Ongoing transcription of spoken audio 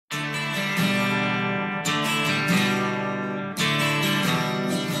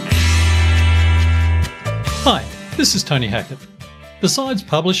Hi, this is Tony Hackett. Besides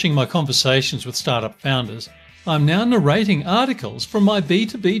publishing my conversations with startup founders, I'm now narrating articles from my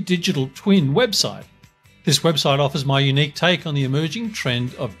B2B digital twin website. This website offers my unique take on the emerging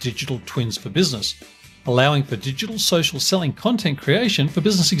trend of digital twins for business, allowing for digital social selling content creation for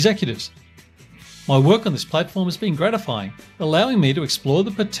business executives. My work on this platform has been gratifying, allowing me to explore the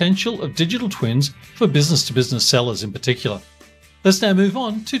potential of digital twins for business-to-business sellers in particular. Let's now move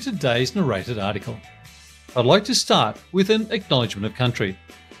on to today's narrated article. I'd like to start with an acknowledgement of country.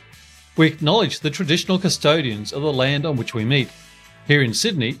 We acknowledge the traditional custodians of the land on which we meet. Here in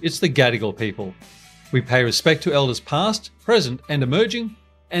Sydney, it's the Gadigal people. We pay respect to elders past, present and emerging,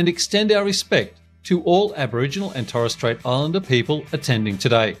 and extend our respect to all Aboriginal and Torres Strait Islander people attending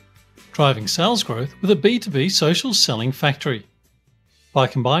today. Driving sales growth with a B2B social selling factory. By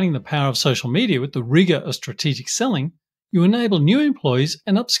combining the power of social media with the rigour of strategic selling, you enable new employees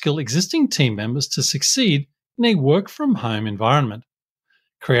and upskill existing team members to succeed in a work-from-home environment.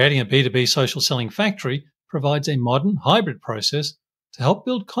 Creating a B2B social selling factory provides a modern hybrid process to help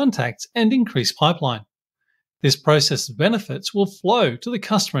build contacts and increase pipeline. This process's benefits will flow to the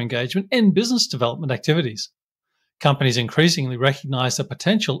customer engagement and business development activities. Companies increasingly recognize the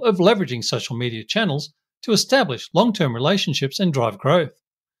potential of leveraging social media channels to establish long-term relationships and drive growth.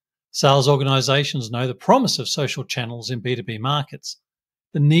 Sales organizations know the promise of social channels in B2B markets.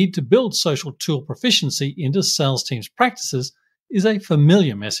 The need to build social tool proficiency into sales teams' practices is a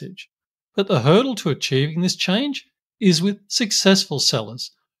familiar message, but the hurdle to achieving this change is with successful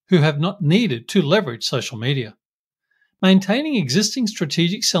sellers who have not needed to leverage social media. Maintaining existing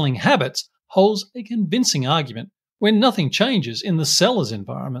strategic selling habits holds a convincing argument when nothing changes in the seller's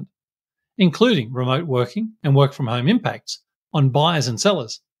environment, including remote working and work-from-home impacts on buyers and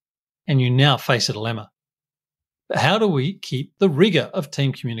sellers. And you now face a dilemma. But how do we keep the rigour of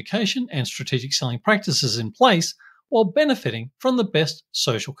team communication and strategic selling practices in place while benefiting from the best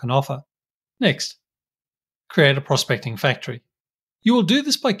social can offer? Next, create a prospecting factory. You will do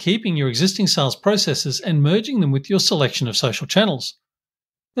this by keeping your existing sales processes and merging them with your selection of social channels.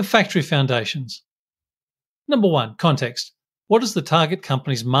 The factory foundations. Number 1, context. What is the target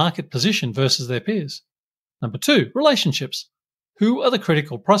company's market position versus their peers? Number 2, relationships. Who are the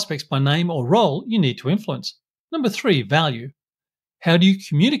critical prospects by name or role you need to influence? Number 3, value. How do you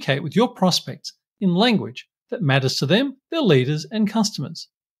communicate with your prospects in language that matters to them, their leaders, and customers?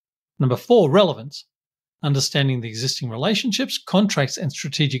 Number 4, relevance. Understanding the existing relationships, contracts, and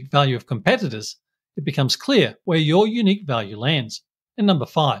strategic value of competitors, it becomes clear where your unique value lands. And number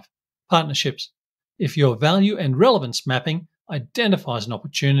 5, partnerships. If your value and relevance mapping identifies an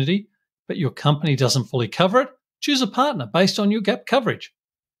opportunity, but your company doesn't fully cover it, choose a partner based on your gap coverage.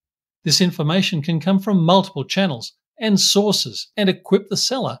 This information can come from multiple channels and sources and equip the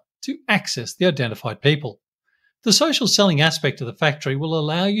seller to access the identified people. The social selling aspect of the factory will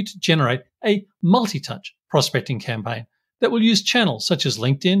allow you to generate a multi-touch prospecting campaign that will use channels such as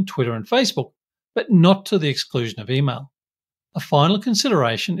LinkedIn, Twitter, and Facebook, but not to the exclusion of email. A final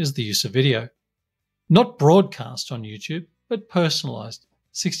consideration is the use of video. Not broadcast on YouTube, but personalized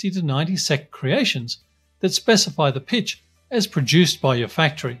 60 to 90 second creations that specify the pitch as produced by your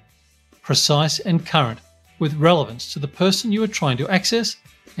factory, precise and current, with relevance to the person you are trying to access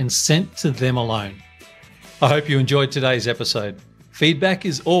and sent to them alone. I hope you enjoyed today's episode. Feedback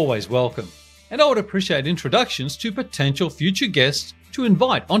is always welcome, and I would appreciate introductions to potential future guests to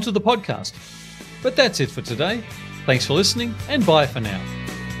invite onto the podcast. But that's it for today. Thanks for listening, and bye for now.